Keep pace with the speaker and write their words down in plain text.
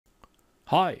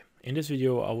Hi, in this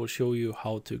video I will show you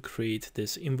how to create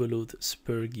this Involute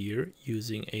spur gear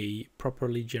using a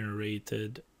properly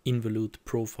generated Involute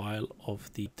profile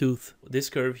of the tooth. This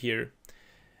curve here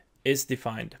is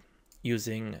defined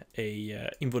using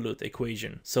a Involute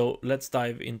equation. So let's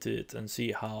dive into it and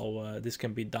see how this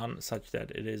can be done such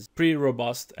that it is pretty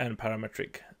robust and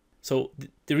parametric. So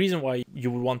the reason why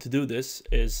you would want to do this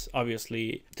is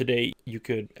obviously today you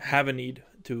could have a need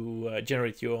to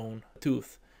generate your own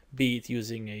tooth, be it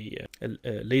using a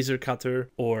laser cutter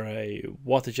or a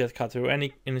water jet cutter, or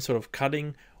any sort of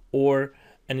cutting or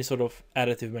any sort of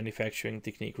additive manufacturing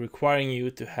technique requiring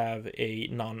you to have a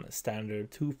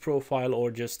non-standard tooth profile,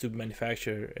 or just to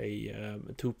manufacture a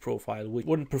tooth profile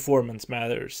when performance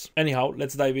matters. Anyhow,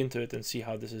 let's dive into it and see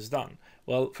how this is done.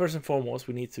 Well, first and foremost,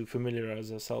 we need to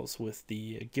familiarize ourselves with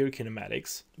the gear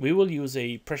kinematics. We will use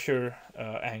a pressure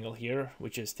angle here,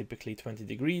 which is typically 20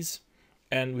 degrees.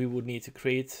 And we would need to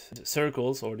create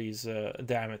circles or these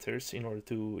diameters in order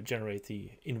to generate the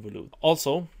involute.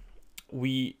 Also,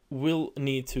 we will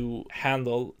need to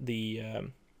handle the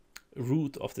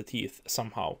root of the teeth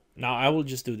somehow. Now, I will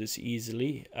just do this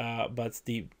easily, but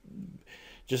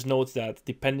just note that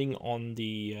depending on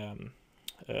the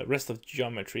rest of the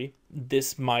geometry,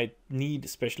 this might need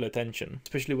special attention,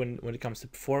 especially when it comes to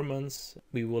performance.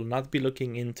 We will not be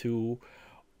looking into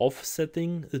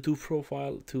offsetting the tooth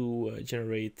profile to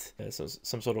generate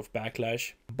some sort of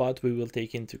backlash, but we will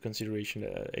take into consideration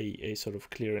a sort of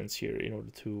clearance here in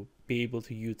order to be able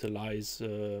to utilize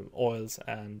oils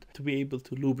and to be able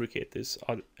to lubricate this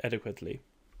adequately.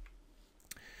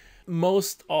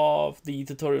 Most of the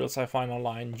tutorials I find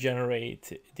online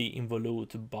generate the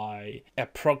involute by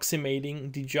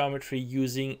approximating the geometry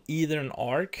using either an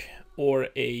arc or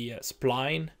a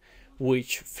spline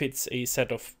which fits a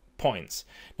set of points.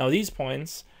 Now these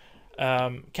points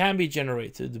can be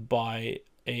generated by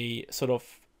a sort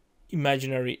of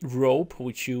imaginary rope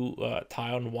which you tie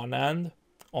on one end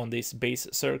on this base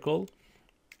circle,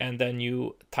 and then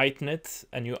you tighten it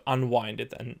and you unwind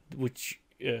it, and which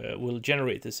will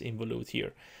generate this involute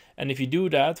here. And if you do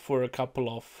that for a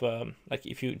couple of like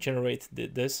if you generate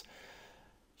this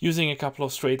using a couple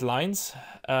of straight lines,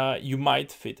 you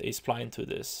might fit a spline to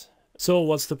this. So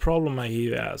what's the problem, I hear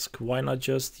you ask? Why not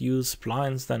just use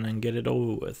splines then and get it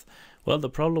over with? Well, the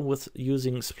problem with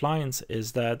using splines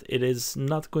is that it is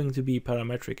not going to be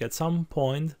parametric. At some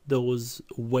point, those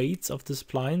weights of the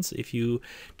splines, if you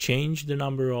change the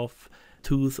number of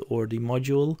tooth or the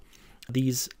module,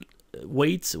 these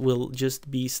weights will just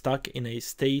be stuck in a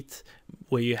state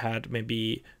where you had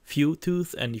maybe few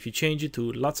tooth, and if you change it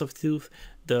to lots of tooth,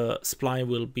 the spline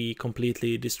will be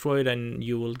completely destroyed and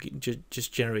you will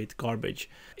just generate garbage.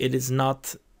 It is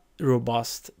not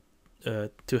robust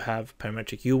to have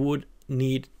parametric. You would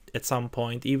need at some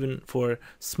point, even for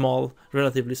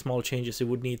relatively small changes, you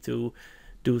would need to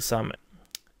do some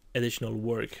additional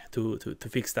work to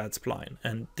fix that spline,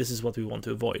 and this is what we want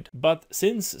to avoid. But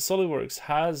since SolidWorks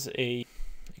has a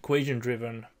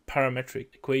equation-driven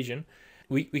parametric equation,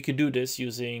 we could do this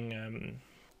using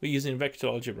vector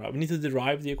algebra. We need to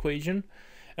derive the equation,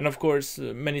 and of course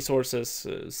many sources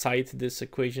cite this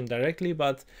equation directly,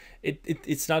 but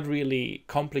it's not really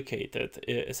complicated.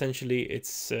 Essentially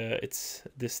it's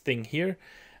this thing here,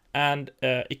 and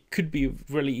it could be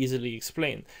really easily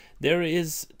explained. There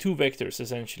is two vectors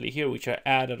essentially here which are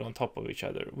added on top of each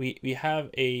other. We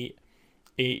have a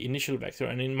initial vector,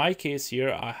 and in my case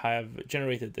here I have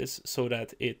generated this so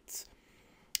that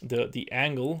the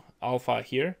angle alpha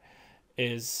here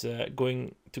is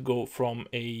going to go from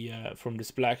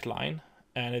this black line,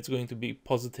 and it's going to be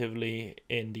positively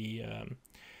in the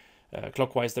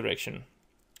clockwise direction.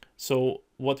 So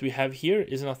what we have here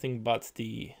is nothing but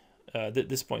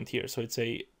this point here. So it's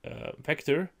a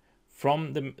vector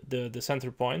from the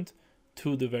center point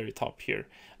to the very top here,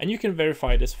 and you can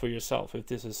verify this for yourself if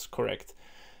this is correct.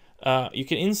 You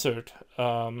can insert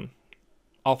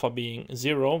alpha being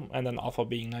 0 and then alpha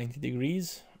being 90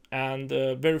 degrees and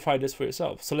verify this for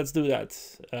yourself. So let's do that.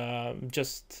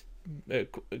 Just a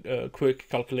quick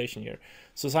calculation here.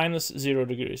 So sinus 0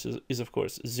 degrees is of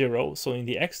course 0. So in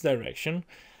the x direction,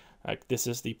 like this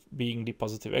is being the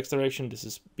positive x direction, this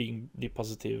is being the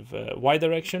positive y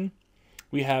direction,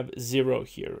 we have 0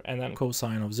 here, and then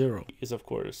cosine of 0 is of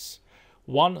course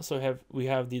 1. So we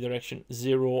have the direction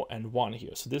 0 and 1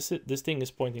 here. So this thing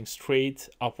is pointing straight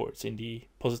upwards in the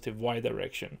positive y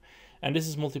direction, and this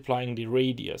is multiplying the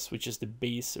radius, which is the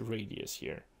base radius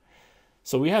here.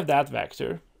 So we have that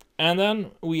vector, and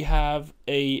then we have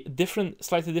a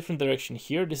slightly different direction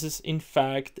here. This is in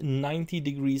fact 90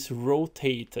 degrees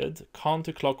rotated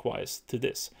counterclockwise to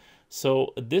this.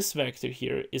 So this vector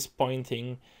here is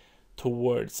pointing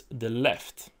towards the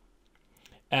left.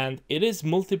 And it is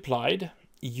multiplied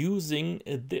using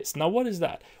this. Now, what is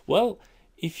that? Well,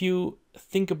 if you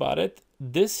think about it,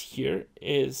 this here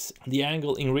is the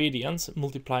angle in radians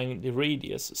multiplying the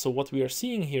radius. So what we are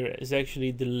seeing here is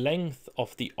actually the length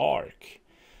of the arc.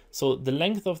 So the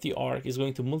length of the arc is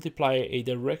going to multiply a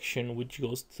direction which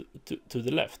goes to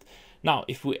the left. Now,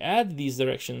 if we add these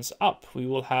directions up, we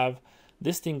will have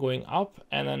this thing going up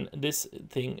and then this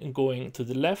thing going to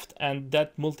the left, and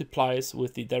that multiplies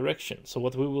with the direction. So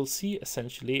what we will see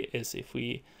essentially is if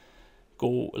we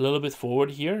go a little bit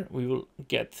forward here, we will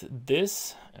get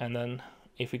this, and then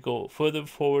if we go further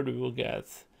forward, we will get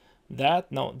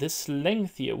that. Now this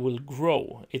length here will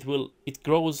grow. It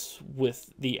grows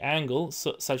with the angle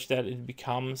such that it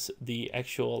becomes the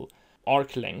actual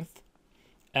arc length,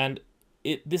 and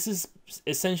this is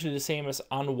essentially the same as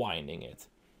unwinding it.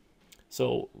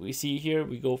 So we see here,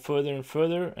 we go further and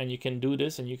further, and you can do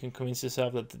this and you can convince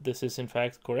yourself that this is in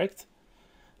fact correct.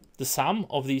 The sum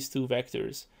of these two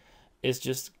vectors is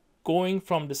just going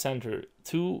from the center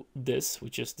to this,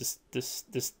 which is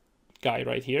this guy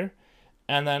right here,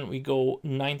 and then we go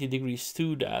 90 degrees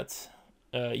to that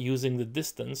using the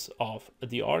distance of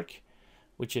the arc,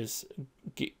 which is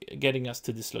getting us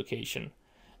to this location.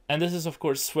 And this is of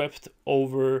course swept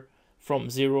over from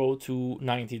 0 to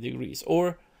 90 degrees,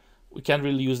 or we can't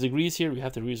really use degrees here, we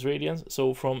have to use radians.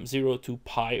 So from 0 to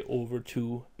pi over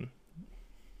 2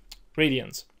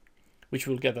 radians, which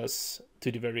will get us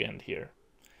to the very end here.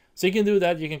 So you can do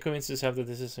that, you can convince yourself that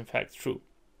this is in fact true.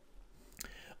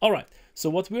 All right, so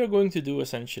what we are going to do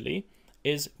essentially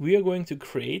is we are going to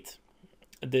create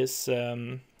this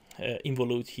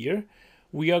involute here.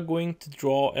 We are going to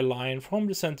draw a line from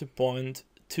the center point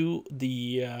to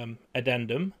the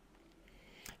addendum,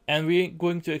 and we're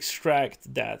going to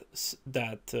extract that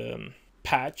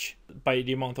patch by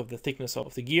the amount of the thickness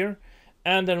of the gear,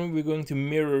 and then we're going to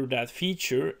mirror that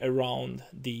feature around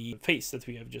the face that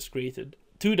we have just created.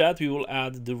 To that we will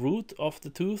add the root of the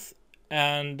tooth,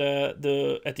 and at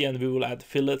the end we will add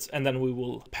fillets, and then we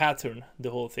will pattern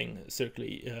the whole thing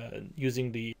circularly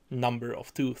using the number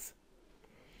of tooth.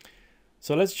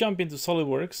 So let's jump into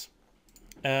SolidWorks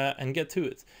and get to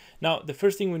it. Now the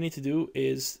first thing we need to do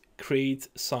is create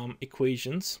some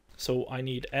equations. So I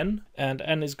need n, and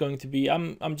n is going to be,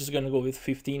 I'm just going to go with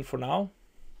 15 for now.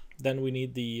 Then we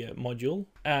need the module,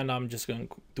 and I'm just going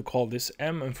to call this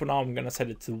m, and for now I'm going to set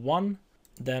it to 1.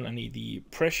 Then I need the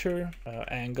pressure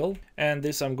angle, and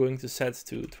this I'm going to set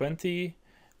to 20,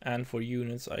 and for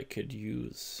units I could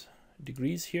use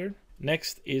degrees here.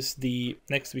 Next we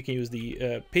can use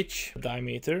the pitch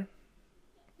diameter.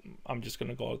 I'm just going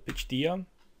to call it pitch dia,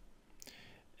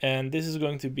 and this is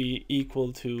going to be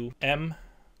equal to m,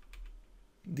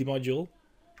 the module,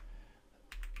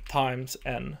 times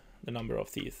n, the number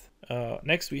of teeth.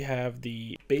 Next we have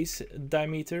the base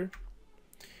diameter,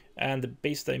 and the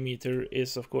base diameter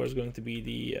is of course going to be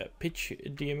the pitch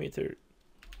diameter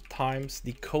times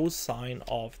the cosine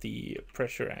of the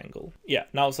pressure angle. Yeah,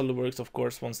 now SolidWorks of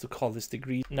course wants to call this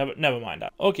degree. Never mind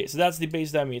that. Okay, so that's the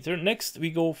base diameter. Next we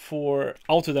go for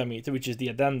outer diameter, which is the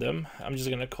addendum. I'm just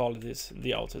gonna call this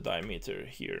the outer diameter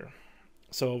here.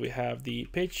 So we have the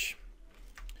pitch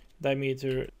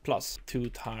diameter plus 2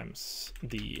 times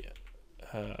the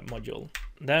module.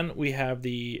 Then we have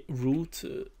the root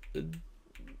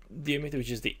diameter,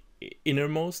 which is the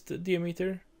innermost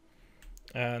diameter,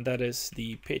 and that is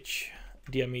the pitch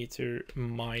diameter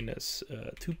minus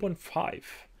 2.5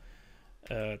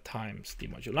 times the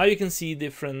module. Now you can see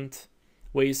different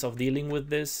ways of dealing with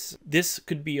this. This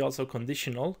could be also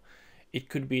conditional. It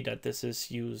could be that this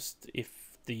is used if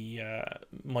the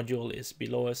module is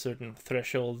below a certain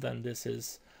threshold, then this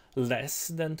is less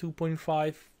than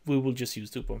 2.5. We will just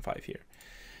use 2.5 here.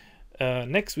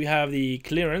 Next we have the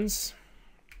clearance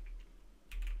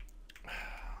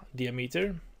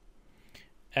diameter,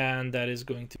 and that is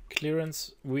going to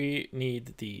clearance. We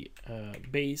need the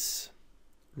base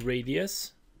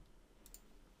radius.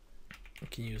 We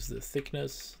can use the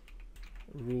thickness,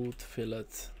 root, fillet.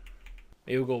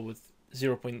 Maybe we'll go with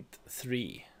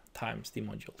 0.3 times the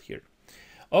module here.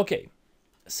 Okay,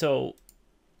 so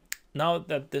now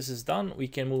that this is done, we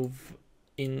can move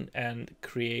in and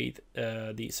create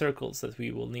the circles that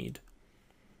we will need.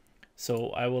 So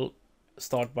I will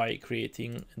start by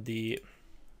creating the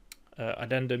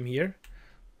addendum here.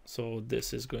 So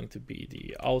this is going to be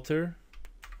the outer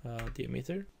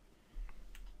diameter.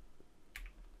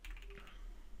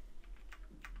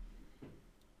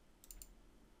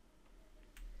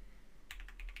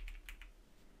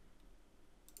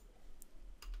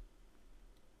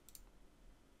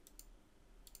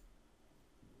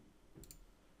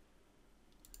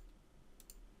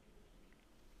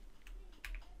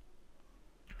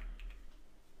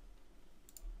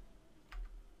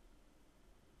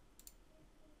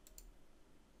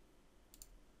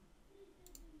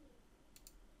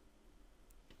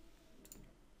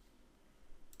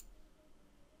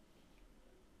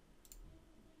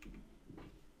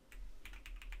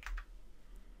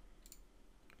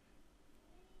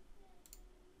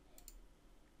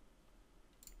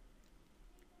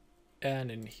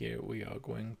 And in here we are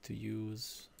going to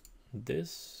use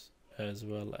this as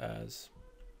well as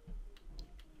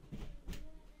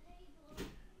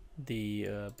the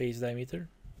base diameter.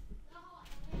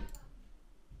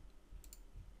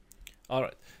 All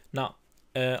right, now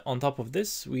on top of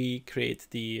this we create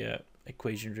the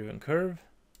equation driven curve.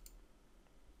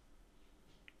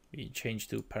 We change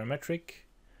to parametric.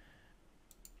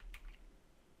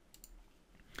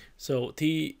 So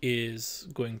t is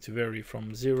going to vary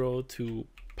from 0 to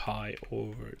pi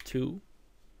over 2.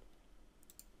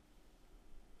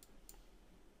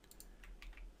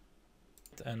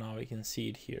 And now we can see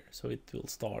it here. So it will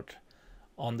start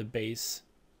on the base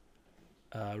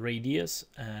radius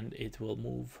and it will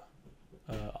move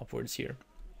upwards here.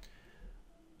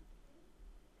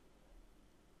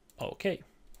 Okay,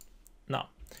 now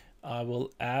I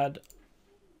will add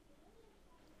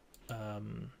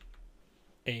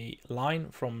a line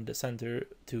from the center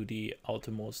to the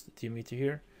outermost diameter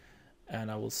here, and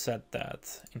I will set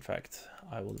that. In fact,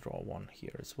 I will draw one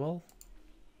here as well.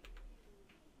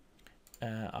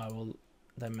 I will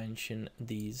dimension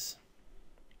these.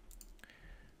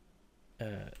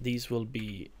 These will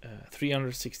be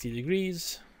 360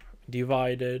 degrees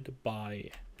divided by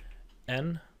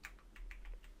n.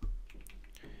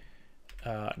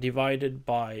 Divided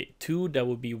by 2, that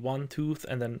would be 1 tooth,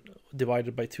 and then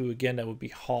divided by 2 again, that would be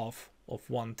half of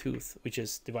 1 tooth, which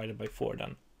is divided by 4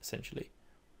 then, essentially.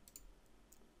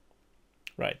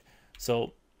 Right,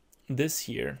 so this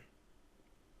here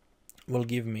will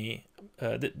give me,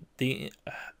 the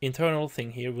internal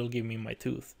thing here will give me my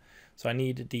tooth. So I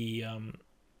need the,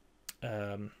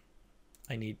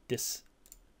 I need this,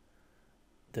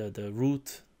 the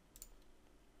root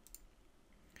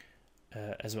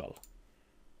as well.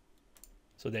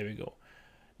 So there we go.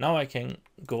 Now I can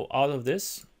go out of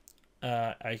this.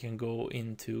 I can go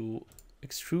into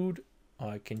extrude.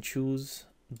 I can choose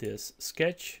this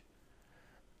sketch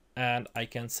and I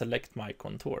can select my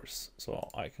contours. So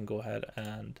I can go ahead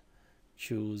and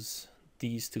choose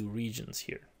these two regions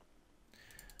here.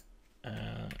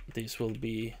 This will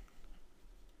be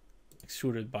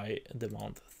extruded by the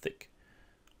amount thick.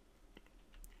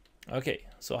 Okay,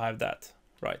 so I have that.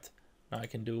 Right, now I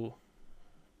can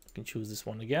choose this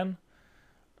one again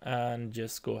and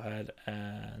just go ahead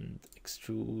and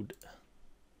extrude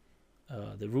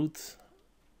the root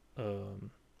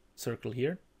circle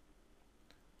here.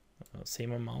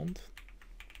 Same amount.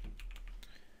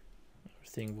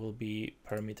 Everything will be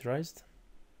parameterized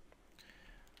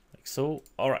like so.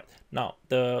 All right, now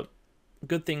the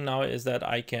good thing now is that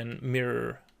I can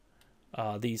mirror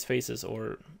these faces,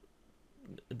 or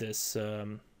this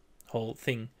whole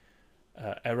thing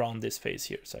around this face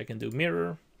here. So I can do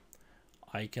mirror,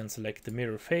 I can select the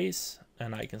mirror face,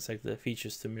 and I can select the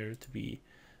features to mirror to be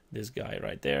this guy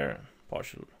right there,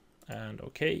 partial, and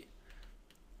okay,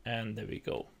 and there we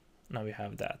go. Now we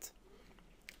have that.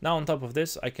 Now on top of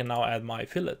this I can now add my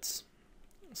fillets.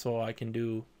 So I can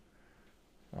do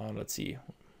let's see,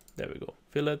 there we go,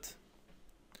 fillet,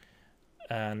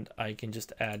 and I can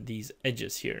just add these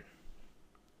edges here.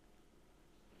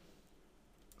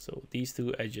 So these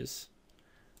two edges,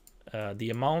 the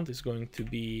amount is going to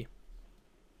be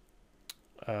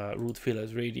root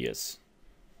fillet radius,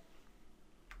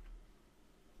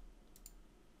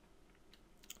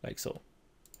 like so.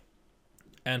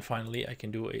 And finally I can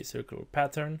do a circular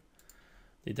pattern.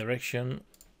 The direction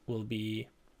will be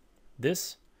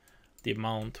this, the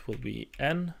amount will be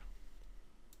n,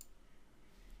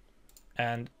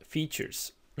 and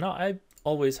features. Now I've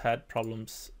always had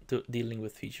problems dealing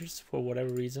with features for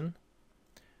whatever reason,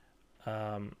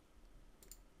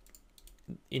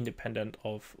 independent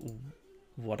of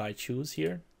what I choose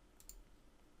here.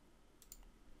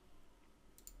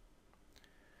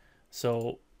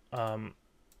 So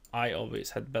I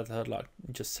always had better luck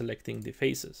just selecting the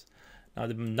faces. Now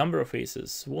the number of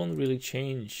faces won't really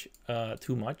change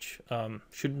too much,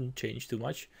 shouldn't change too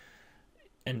much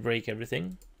and break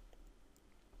everything.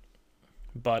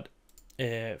 But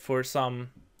for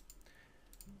some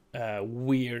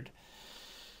weird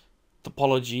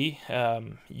topology,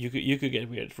 you could get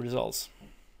weird results.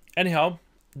 Anyhow,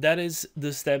 that is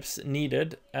the steps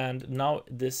needed, and now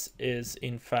this is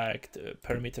in fact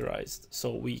parameterized,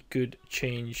 so we could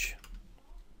change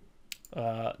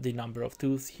the number of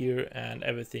tooth here, and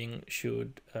everything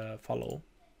should follow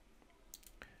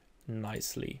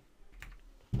nicely.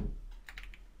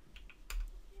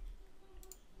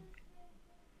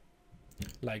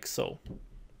 Like so.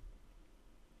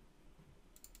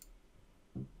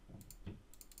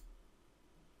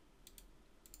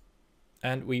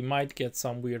 And we might get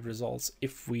some weird results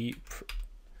if we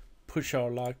push our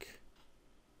luck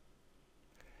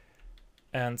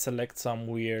and select some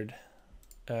weird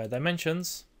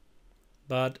dimensions.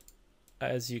 But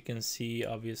as you can see,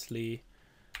 obviously,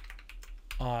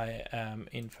 I am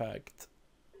in fact,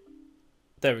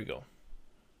 there we go.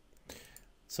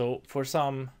 So for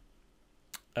some,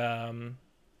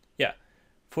 yeah,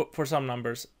 for some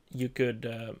numbers, you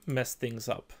could mess things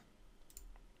up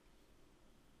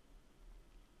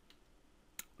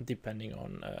depending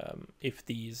on if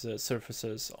these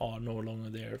surfaces are no longer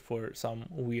there for some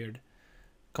weird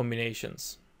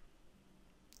combinations.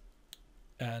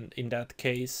 And in that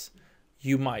case,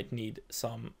 you might need this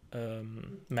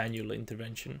manual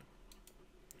intervention.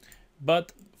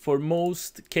 But for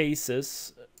most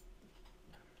cases,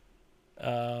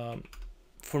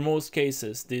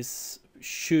 this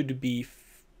should be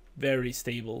very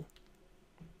stable.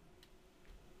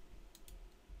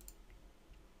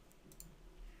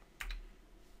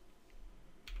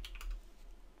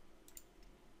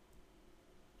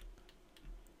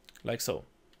 Like so.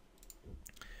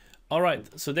 All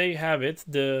right, so there you have it.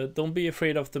 Don't be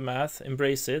afraid of the math.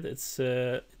 Embrace it. It's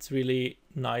really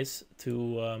nice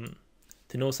to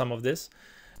know some of this.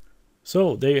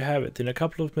 So there you have it. In a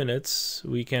couple of minutes,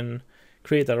 we can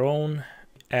create our own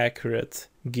accurate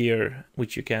gear,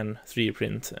 which you can 3D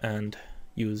print and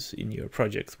use in your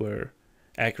project where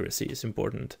accuracy is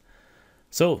important.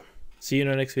 So see you in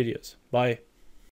the next videos. Bye.